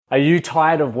Are you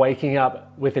tired of waking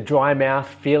up with a dry mouth,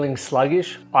 feeling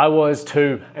sluggish? I was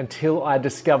too, until I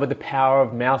discovered the power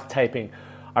of mouth taping.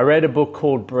 I read a book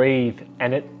called Breathe,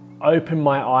 and it opened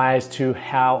my eyes to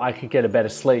how I could get a better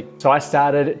sleep. So I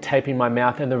started taping my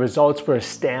mouth, and the results were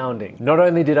astounding. Not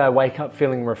only did I wake up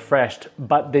feeling refreshed,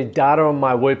 but the data on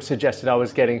my Whoop suggested I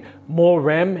was getting more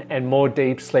REM and more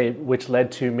deep sleep, which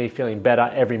led to me feeling better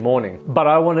every morning. But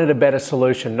I wanted a better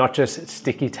solution, not just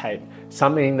sticky tape,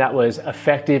 something that was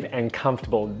effective and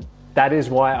comfortable. That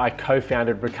is why I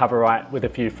co-founded Recover Right with a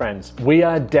few friends. We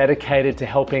are dedicated to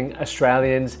helping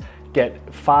Australians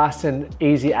get fast and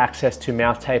easy access to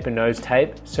mouth tape and nose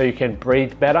tape so you can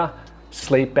breathe better,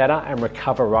 sleep better, and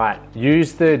recover right.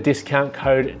 Use the discount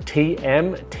code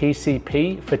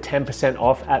TMTCP for 10%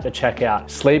 off at the checkout.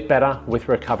 Sleep better with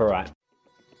Recover Right.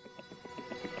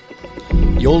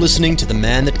 You're listening to the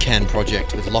Man That Can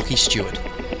Project with Lachie Stewart,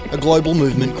 a global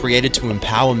movement created to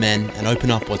empower men and open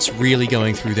up what's really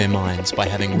going through their minds by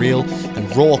having real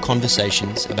and raw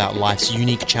conversations about life's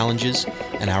unique challenges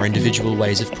and our individual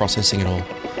ways of processing it all.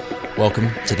 Welcome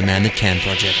to the Man That Can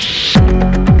Project.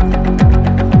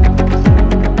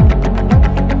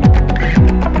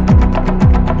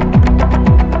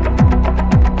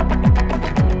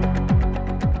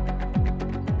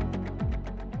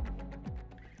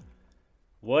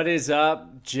 What is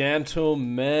up,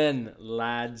 gentlemen,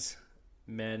 lads,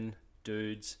 men,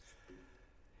 dudes?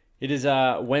 It is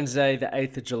Wednesday, the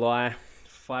 8th of July,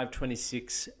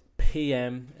 5:26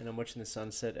 p.m, and I'm watching the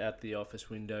sunset out the office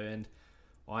window, and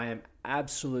I am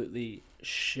absolutely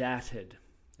shattered.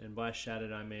 And by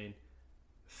shattered, I mean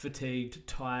fatigued,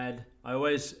 tired. I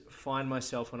always find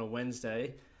myself on a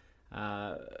Wednesday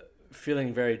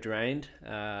feeling very drained.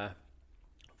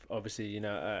 Obviously, you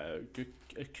know,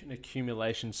 an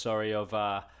accumulation,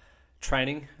 of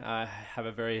training. I have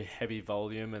a very heavy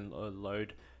volume and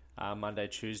load Monday,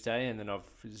 Tuesday, and then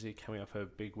obviously coming off a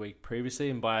big week previously.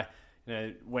 And by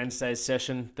Wednesday's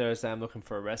session, Thursday, I'm looking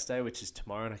for a rest day, which is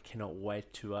tomorrow, and I cannot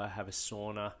wait to have a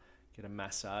sauna, get a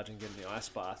massage, and get in the ice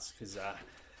baths because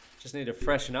just need to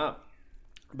freshen up.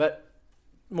 But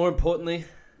more importantly,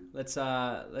 let's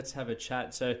have a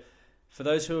chat. So, for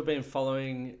those who have been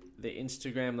following the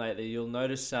Instagram lately, you'll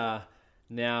notice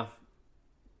now,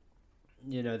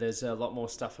 there's a lot more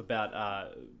stuff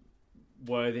about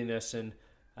worthiness and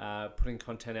putting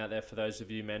content out there for those of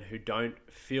you men who don't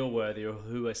feel worthy or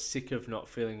who are sick of not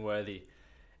feeling worthy.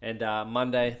 And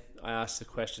Tuesday, I asked the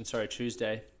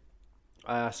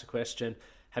question,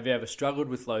 have you ever struggled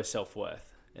with low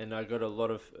self-worth? And I got a lot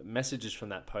of messages from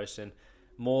that post, and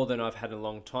more than I've had in a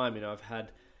long time. I've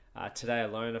had today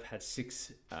alone, I've had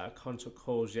 6 consult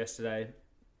calls yesterday.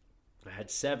 I had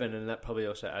 7, and that probably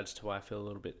also adds to why I feel a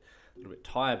little bit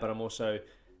tired. But I'm also,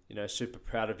 super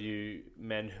proud of you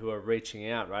men who are reaching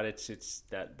out. Right? It's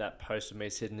that post of me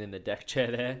sitting in the deck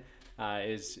chair there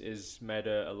is made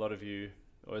a lot of you,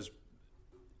 or has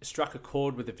struck a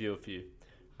chord with a few of you.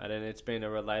 Right? And it's been a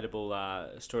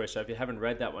relatable story. So if you haven't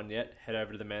read that one yet, head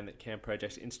over to the Man That Can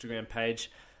Project's Instagram page.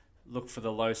 Look for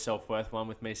the low self-worth one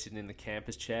with me sitting in the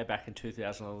campus chair back in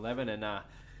 2011, and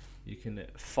you can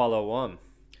follow on.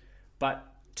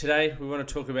 But today we want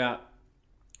to talk about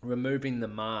removing the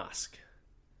mask,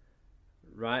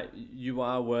 right? You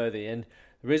are worthy. And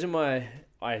the reason why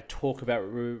I talk about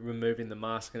removing the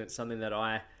mask, and it's something that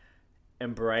I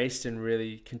embraced and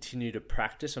really continue to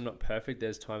practice. I'm not perfect.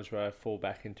 There's times where I fall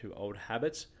back into old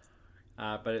habits,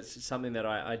 but it's something that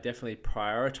I definitely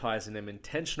prioritize and am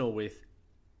intentional with,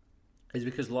 is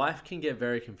because life can get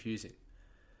very confusing.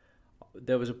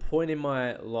 There was a point in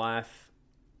my life,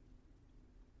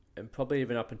 and probably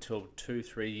even up until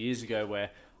 2-3 years ago, where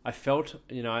I felt,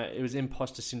 it was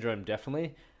imposter syndrome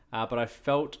definitely, but I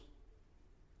felt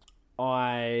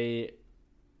I,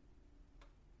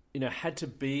 had to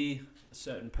be a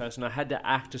certain person. I had to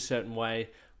act a certain way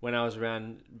when I was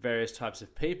around various types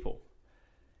of people.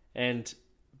 And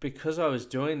because I was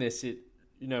doing this,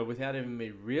 without even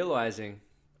me realizing,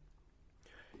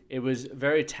 it was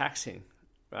very taxing,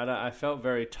 right? I felt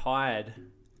very tired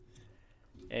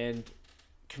and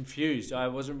confused. I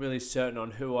wasn't really certain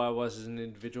on who I was as an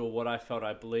individual, what I felt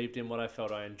I believed in, what I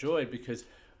felt I enjoyed, because,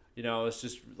 I was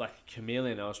just like a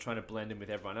chameleon. I was trying to blend in with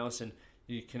everyone else, and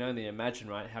you can only imagine,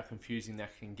 right, how confusing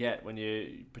that can get when you're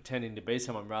pretending to be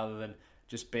someone rather than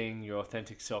just being your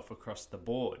authentic self across the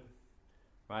board,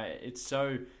 right? It's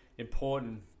so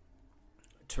important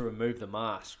to remove the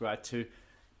mask, right? To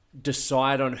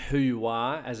decide on who you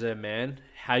are as a man,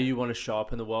 how you want to show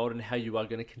up in the world, and how you are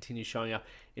going to continue showing up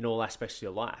in all aspects of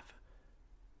your life,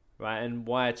 right? And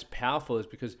why it's powerful is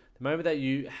because the moment that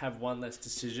you have one less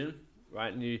decision,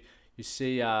 right, and You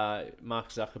see Mark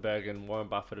Zuckerberg and Warren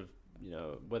Buffett have,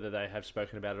 whether they have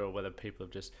spoken about it or whether people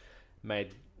have just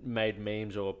made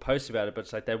memes or posts about it, but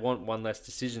it's like they want one less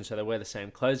decision, so they wear the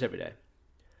same clothes every day.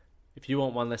 If you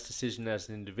want one less decision as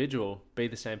an individual, be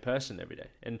the same person every day.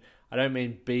 And I don't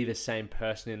mean be the same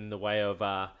person in the way of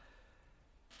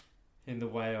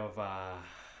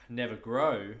never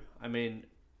grow. I mean,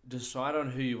 decide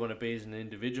on who you want to be as an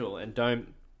individual, and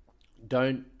don't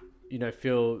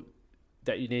feel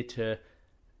that you need to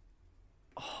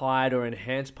hide or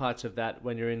enhance parts of that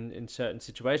when you're in certain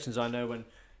situations. I know when,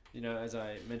 as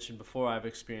I mentioned before, I've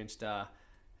experienced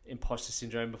imposter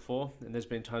syndrome before, and there's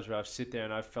been times where I've sit there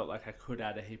and I've felt like I could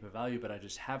add a heap of value, but I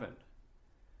just haven't.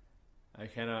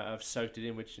 Okay, and I've soaked it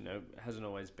in, which hasn't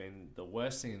always been the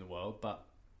worst thing in the world, but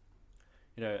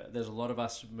there's a lot of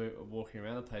us walking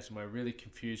around the place and we're really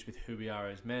confused with who we are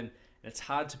as men. And it's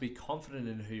hard to be confident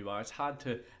in who you are. It's hard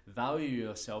to value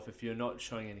yourself if you're not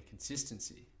showing any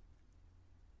consistency.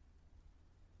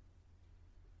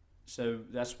 So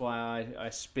that's why I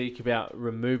speak about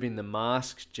removing the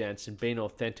masks, gents, and being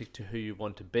authentic to who you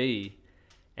want to be.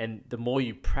 And the more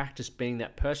you practice being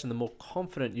that person, the more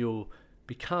confident you'll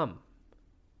become.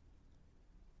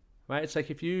 Right? It's like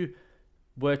if you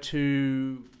were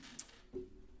to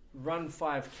run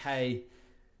 5K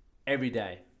every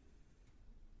day.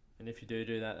 And if you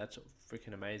do that, that's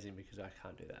freaking amazing, because I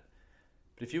can't do that.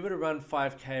 But if you were to run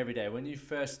 5K every day, when you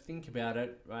first think about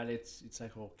it, right, it's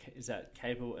like, well, is that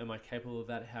capable? Am I capable of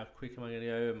that? How quick am I going to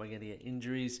go? Am I going to get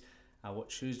injuries? What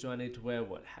shoes do I need to wear?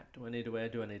 What hat do I need to wear?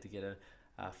 Do I need to get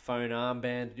a phone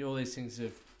armband? All these things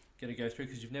are going to go through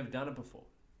because you've never done it before.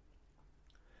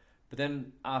 But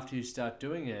then after you start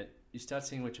doing it, you start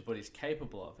seeing what your body's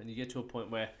capable of, and you get to a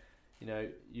point where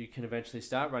you can eventually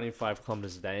start running 5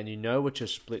 kilometers a day, and you know what your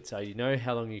splits are, you know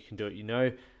how long you can do it, you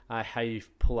know how you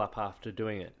pull up after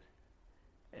doing it.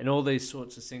 And all these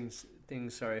sorts of things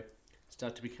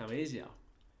start to become easier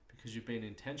because you've been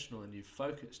intentional and you've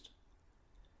focused.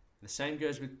 And the same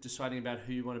goes with deciding about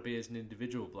who you want to be as an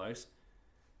individual, blokes.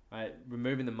 Right?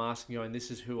 Removing the mask and going,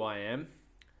 this is who I am.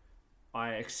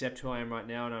 I accept who I am right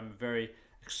now, and I'm very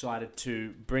excited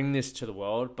to bring this to the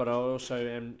world, but I also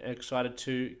am excited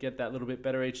to get that little bit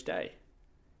better each day.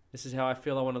 This is how I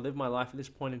feel I want to live my life at this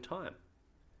point in time.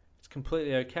 It's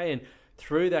completely okay. And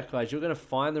through that, guys, you're going to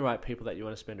find the right people that you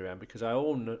want to spend around, because I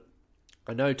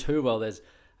know too well there's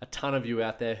a ton of you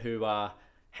out there who are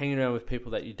hanging around with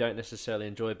people that you don't necessarily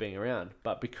enjoy being around,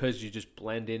 but because you just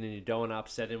blend in and you don't want to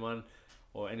upset anyone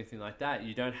or anything like that,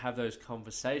 you don't have those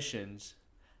conversations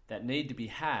that need to be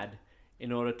had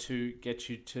in order to get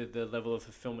you to the level of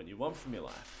fulfillment you want from your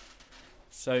life.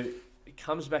 So it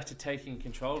comes back to taking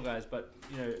control, guys, but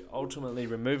ultimately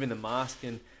removing the mask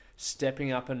and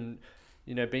stepping up and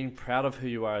being proud of who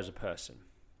you are as a person,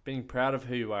 being proud of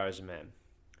who you are as a man.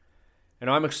 And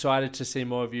I'm excited to see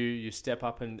more of you step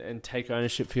up and take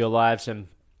ownership for your lives and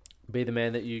be the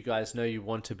man that you guys know you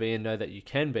want to be and know that you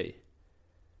can be.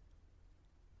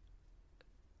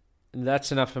 And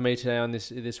that's enough for me today on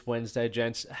this Wednesday,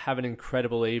 gents. Have an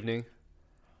incredible evening.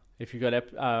 If you got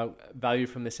value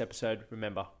from this episode,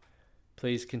 remember,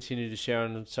 please continue to share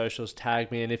on socials,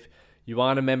 tag me. And if you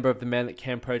aren't a member of the Man That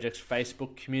Can Project's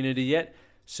Facebook community yet,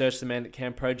 search the Man That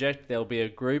Can Project. There'll be a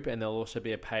group and there'll also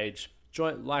be a page.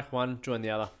 Like one, join the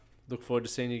other. Look forward to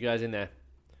seeing you guys in there.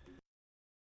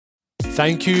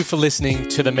 Thank you for listening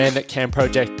to the Man That Can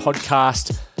Project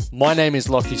podcast. My name is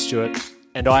Lockie Stewart,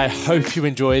 and I hope you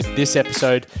enjoyed this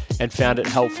episode and found it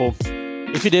helpful.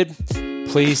 If you did,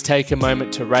 please take a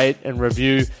moment to rate and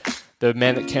review the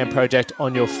Man That Can Project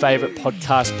on your favorite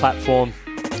podcast platform.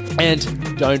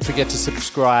 And don't forget to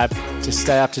subscribe to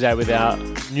stay up to date with our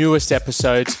newest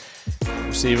episodes.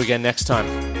 We'll see you again next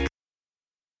time.